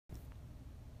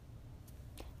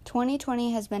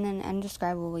2020 has been an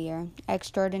indescribable year,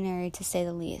 extraordinary to say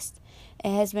the least.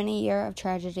 It has been a year of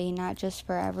tragedy, not just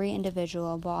for every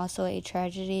individual, but also a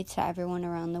tragedy to everyone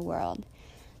around the world.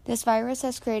 This virus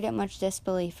has created much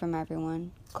disbelief from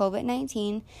everyone.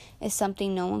 COVID-19 is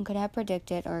something no one could have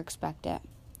predicted or expected.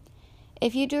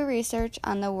 If you do research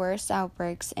on the worst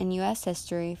outbreaks in U.S.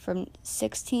 history from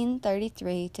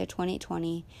 1633 to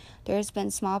 2020, there has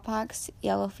been smallpox,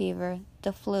 yellow fever,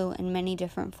 the flu in many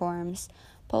different forms,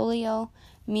 polio,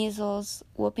 measles,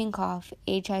 whooping cough,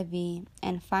 HIV,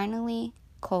 and finally,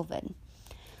 COVID.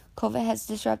 COVID has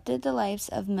disrupted the lives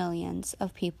of millions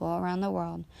of people around the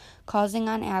world, causing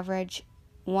on average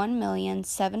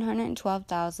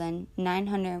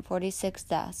 1,712,946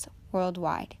 deaths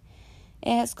worldwide.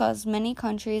 It has caused many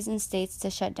countries and states to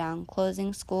shut down,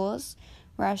 closing schools,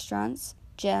 restaurants,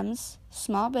 gyms,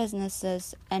 small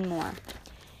businesses, and more.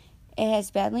 It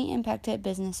has badly impacted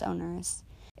business owners.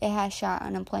 It has shot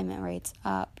unemployment rates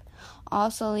up,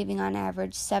 also leaving on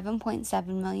average 7.7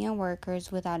 million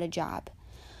workers without a job.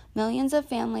 Millions of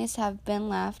families have been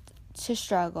left to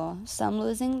struggle, some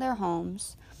losing their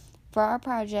homes. For our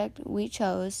project, we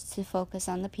chose to focus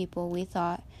on the people we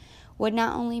thought would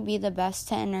not only be the best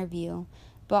to interview,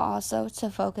 but also to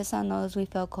focus on those we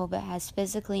feel COVID has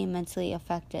physically and mentally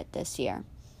affected this year.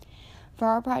 For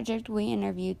our project, we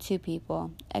interviewed two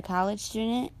people, a college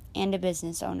student and a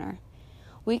business owner.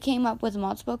 We came up with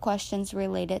multiple questions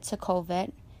related to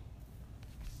COVID.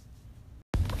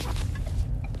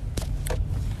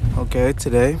 Okay,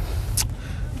 today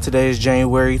is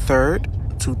January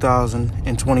 3rd,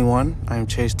 2021. I am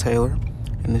Chase Taylor,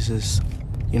 and this is,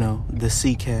 the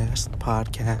CCast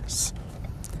podcast.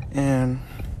 And,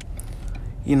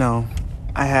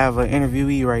 I have an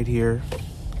interviewee right here,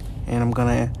 and I'm going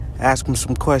to ask him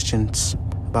some questions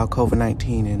about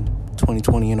COVID-19 and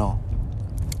 2020 and all.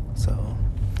 So,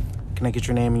 can I get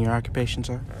your name and your occupation,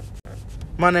 sir?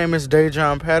 My name is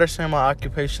Dejon Patterson. My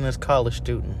occupation is college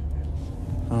student.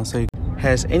 So,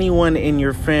 has anyone in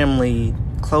your family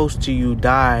close to you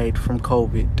died from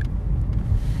COVID?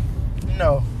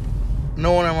 No.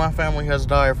 No one in my family has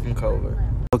died from COVID.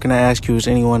 So can I ask you, is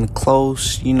anyone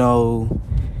close, in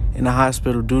the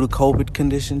hospital due to COVID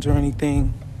conditions or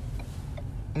anything?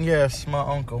 Yes, my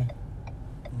uncle.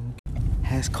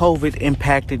 Has COVID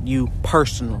impacted you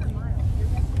personally?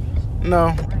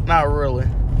 No, not really.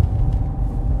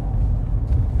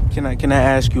 Can I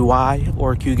ask you why,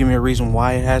 or can you give me a reason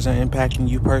why it hasn't impacted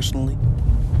you personally?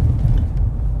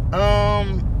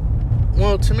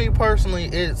 Well, to me personally,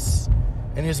 this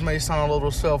may sound a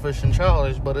little selfish and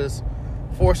childish, but it's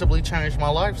forcibly changed my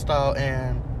lifestyle,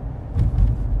 and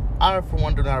I, for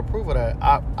one, do not approve of that.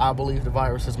 I believe the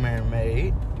virus is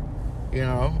man-made.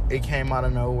 It came out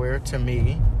of nowhere to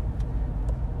me.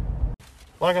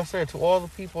 Like I said, to all the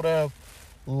people that have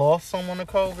lost someone to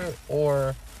COVID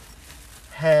or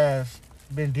has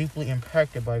been deeply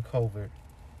impacted by COVID,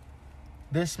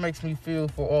 this makes me feel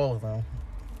for all of them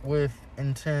with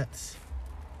intense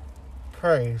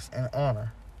praise and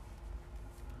honor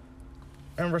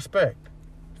and respect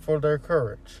for their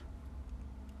courage.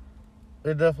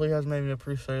 It definitely has made me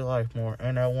appreciate life more,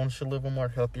 and that one should live a more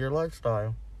healthier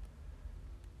lifestyle.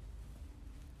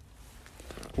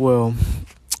 Well,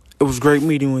 it was great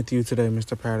meeting with you today,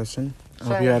 Mr. Patterson. I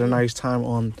hope you had a nice time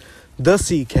on the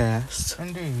CCast.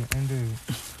 Indeed.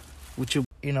 Would you?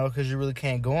 Because you really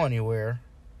can't go anywhere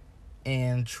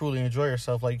and truly enjoy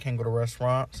yourself. Like, you can't go to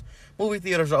restaurants. Movie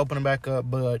theaters are opening back up,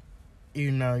 but,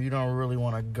 you don't really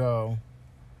want to go.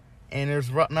 And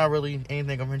there's not really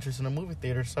anything of interest in the movie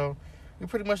theater, so you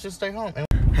pretty much just stay home.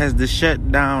 Has the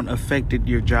shutdown affected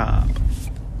your job?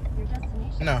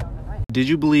 No. Did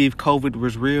you believe COVID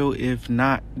was real? If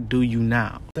not, do you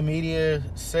now? The media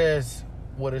says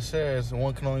what it says.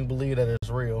 One can only believe that it's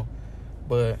real.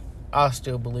 But I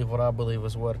still believe what I believe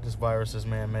is what this virus is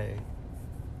man-made.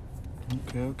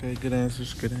 Okay. Good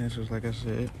answers, like I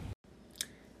said.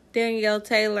 Danielle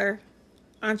Taylor,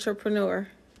 entrepreneur.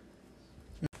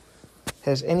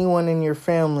 Has anyone in your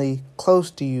family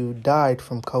close to you died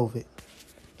from COVID?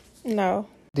 No.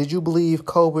 Did you believe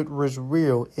COVID was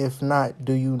real? If not,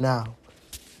 do you now?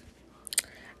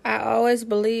 I always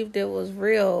believed it was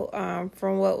real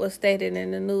from what was stated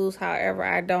in the news. However,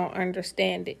 I don't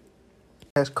understand it.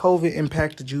 Has COVID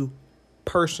impacted you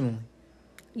personally?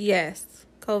 Yes,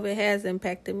 COVID has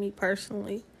impacted me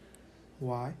personally.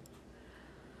 Why?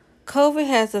 COVID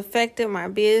has affected my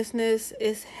business.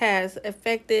 It has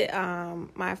affected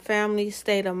my family's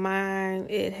state of mind.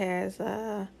 It has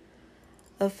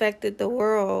affected the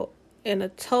world in a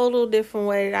total different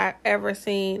way that I've ever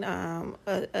seen a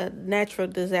natural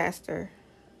disaster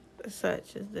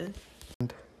such as this.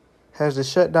 has the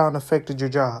shutdown affected your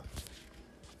job?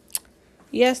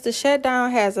 Yes, the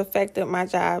shutdown has affected my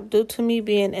job. Due to me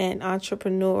being an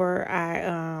entrepreneur,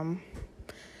 I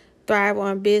thrive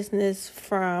on business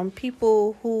from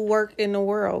people who work in the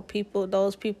world,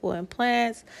 those people in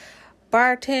plants,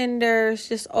 bartenders,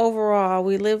 just overall,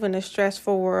 we live in a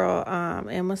stressful world,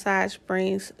 and massage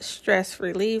brings stress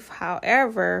relief.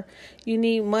 However, you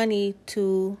need money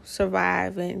to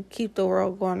survive and keep the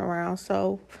world going around.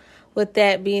 So with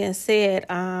that being said,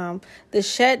 the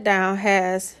shutdown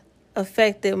has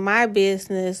affected my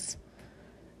business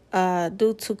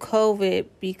due to COVID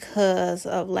because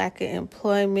of lack of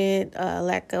employment,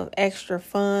 lack of extra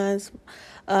funds.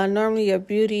 Normally, your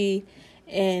beauty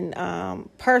and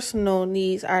personal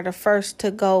needs are the first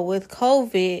to go. With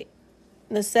COVID,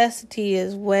 necessity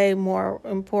is way more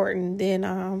important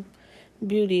than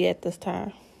beauty at this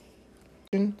time.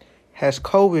 Has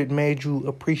COVID made you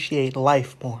appreciate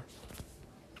life more?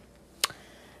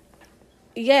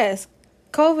 Yes,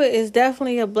 COVID is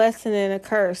definitely a blessing and a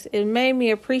curse. It made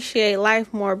me appreciate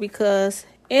life more because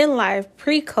in life,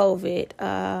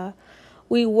 pre-COVID,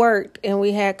 we worked and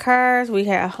we had cars, we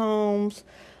had homes.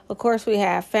 Of course, we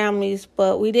had families,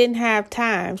 but we didn't have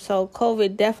time. So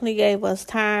COVID definitely gave us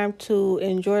time to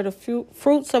enjoy the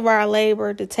fruits of our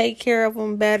labor, to take care of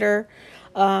them better.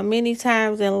 Many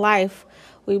times in life,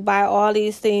 we buy all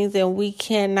these things and we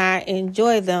cannot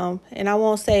enjoy them. And I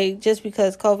won't say just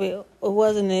because COVID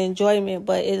wasn't an enjoyment,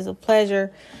 but it is a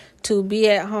pleasure to be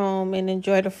at home and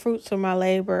enjoy the fruits of my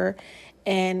labor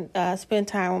and spend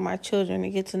time with my children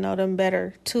and get to know them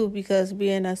better too, because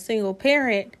being a single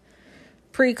parent,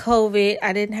 pre-COVID,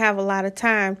 I didn't have a lot of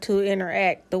time to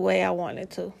interact the way I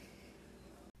wanted to.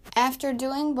 After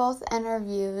doing both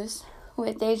interviews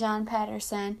with Dejan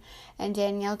Patterson and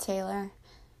Danielle Taylor,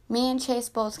 me and Chase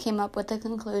both came up with the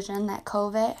conclusion that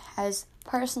COVID has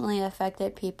personally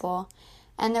affected people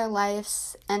and their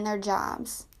lives and their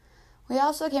jobs. We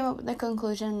also came up with the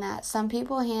conclusion that some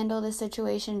people handle the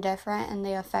situation different and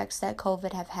the effects that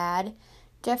COVID have had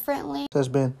differently. This has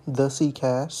been the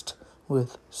CCast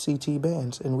with CT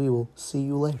Bands, and we will see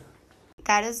you later.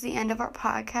 That is the end of our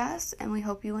podcast, and we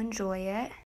hope you enjoy it.